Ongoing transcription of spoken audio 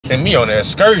sent me on an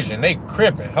excursion. They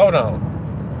crippin'. Hold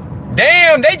on.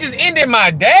 Damn, they just ended my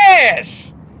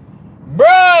dash.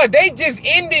 Bruh, they just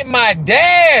ended my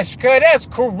dash, cuz that's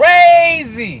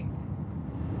crazy.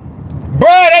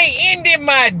 Bruh, they ended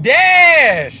my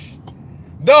dash.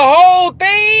 The whole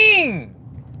thing.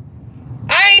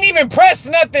 I ain't even pressed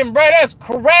nothing, bruh. That's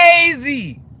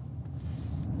crazy.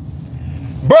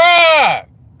 Bruh, I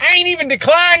ain't even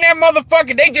declined that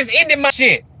motherfucker. They just ended my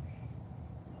shit.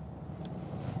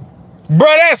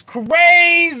 Bruh, that's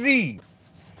crazy.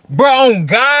 Bruh, on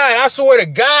God, I swear to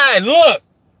God, look.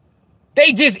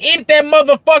 They just ended that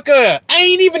motherfucker. I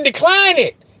ain't even declined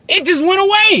it. It just went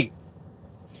away.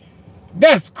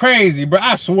 That's crazy, bro.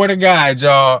 I swear to God,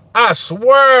 y'all. I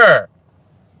swear.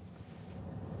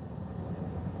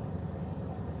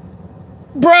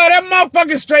 Bro, that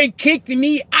motherfucker straight kicked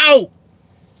me out.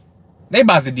 They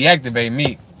about to deactivate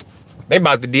me. They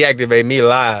about to deactivate me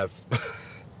live.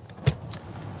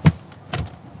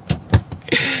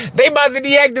 They about to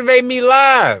deactivate me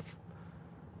live.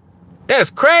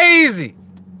 That's crazy.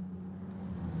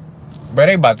 Bro,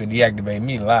 they about to deactivate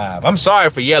me live. I'm sorry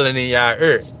for yelling in y'all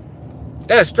ear.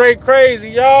 That's straight crazy,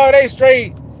 y'all. They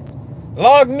straight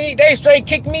logged me. They straight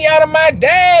kicked me out of my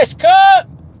dash, cuz.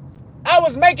 I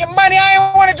was making money. I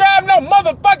didn't want to drive no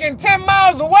motherfucking 10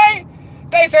 miles away.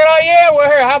 They said, oh yeah, well,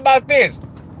 here, how about this?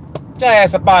 Get your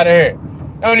ass up out of here.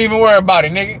 Don't even worry about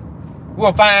it, nigga.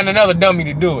 We'll find another dummy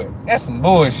to do it. That's some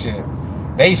bullshit.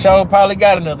 They sure probably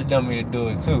got another dummy to do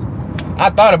it, too. I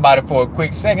thought about it for a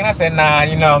quick second. I said, nah,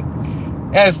 you know,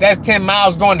 that's 10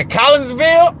 miles going to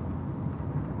Collinsville?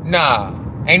 Nah,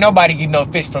 ain't nobody getting no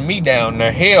fish from me down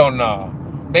there. Hell no.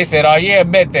 They said, oh yeah,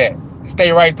 bet that.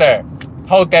 Stay right there.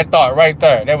 Hold that thought right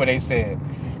there. That's what they said.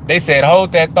 They said,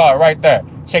 hold that thought right there.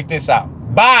 Check this out.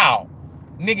 Bow.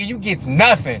 Nigga, you gets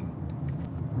nothing.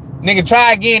 Nigga,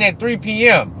 try again at 3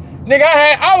 p.m. Nigga,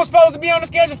 I was supposed to be on the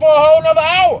schedule for a whole nother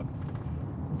hour.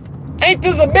 Ain't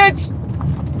this a bitch?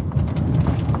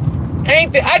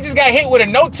 I just got hit with a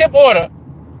no-tip order.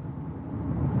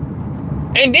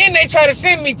 And then they try to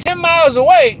send me 10 miles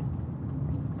away.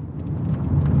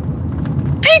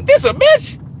 Ain't this a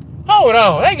bitch? Hold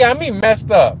on. They got me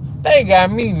messed up. They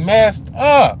got me messed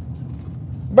up.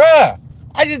 Bruh,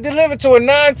 I just delivered to a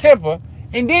non-tipper.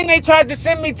 And then they tried to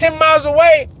send me 10 miles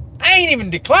away. I ain't even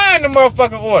declined the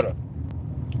motherfucking order.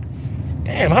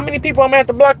 Damn, how many people I'm gonna have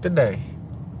to block today?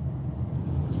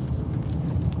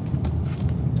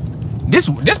 This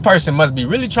person must be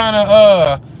really trying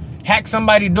to hack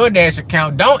somebody's DoorDash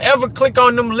account. Don't ever click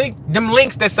on them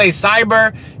links that say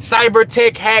cyber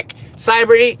tech hack,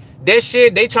 cyber. That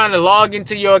shit, they trying to log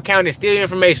into your account and steal your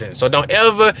information. So don't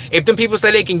ever, if them people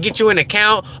say they can get you an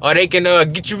account or they can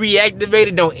get you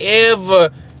reactivated, don't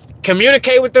ever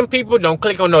communicate with them people. Don't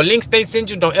click on no links they send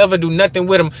you. Don't ever do nothing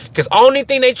with them. Because only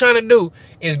thing they trying to do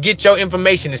is get your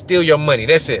information and steal your money.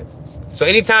 That's it. So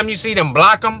anytime you see them,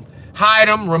 block them, hide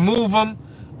them, remove them,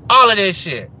 all of this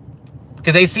shit.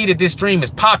 Because they see that this stream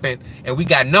is popping and we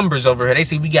got numbers over here. They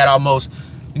see we got almost,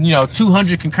 you know,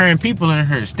 200 concurrent people in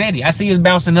here steady. I see it's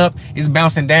bouncing up, it's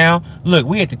bouncing down. Look,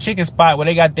 we at the chicken spot where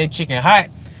they got that chicken hot.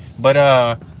 But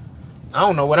I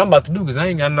don't know what I'm about to do because I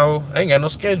ain't got no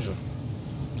schedule.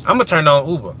 I'm gonna turn on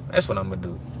Uber. That's what I'm gonna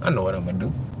do. I know what I'm gonna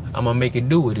do. I'm gonna make it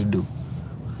do what it do.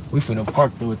 We finna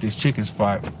park through at this chicken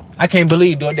spot. I can't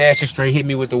believe DoorDash just straight hit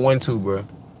me with the 1-2, bro.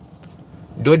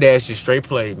 DoorDash just straight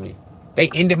played me.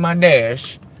 They ended my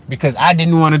dash because I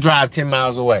didn't want to drive 10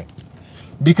 miles away.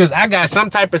 Because I got some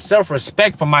type of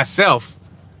self-respect for myself,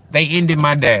 they ended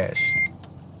my dash.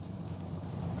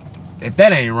 If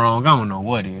that ain't wrong, I don't know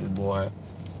what is, boy.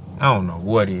 I don't know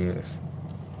what is.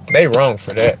 They wrong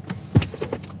for that.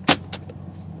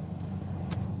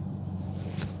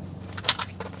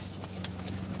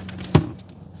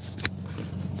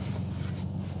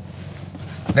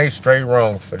 They straight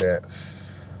wrong for that.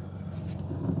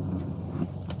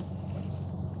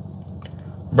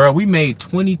 Bro, we made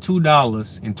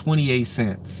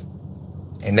 $22.28.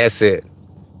 And that's it.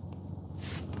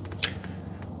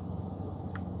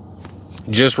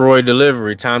 Just Roy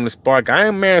delivery. Time to Spark.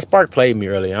 Man, Spark played me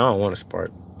earlier. I don't want to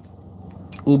Spark.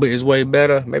 Uber is way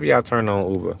better. Maybe I'll turn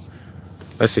on Uber.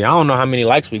 Let's see. I don't know how many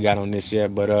likes we got on this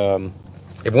yet, but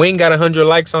if we ain't got 100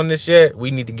 likes on this yet, we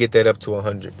need to get that up to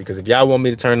 100. Because if y'all want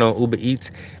me to turn on Uber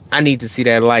Eats, I need to see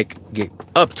that like get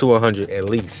up to 100 at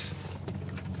least.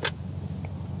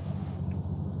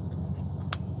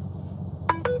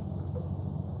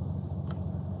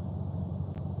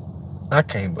 I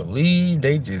can't believe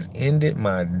they just ended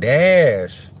my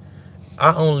dash.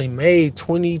 I only made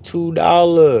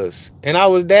 $22 and I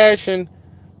was dashing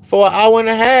for an hour and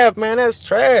a half, man. That's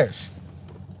trash.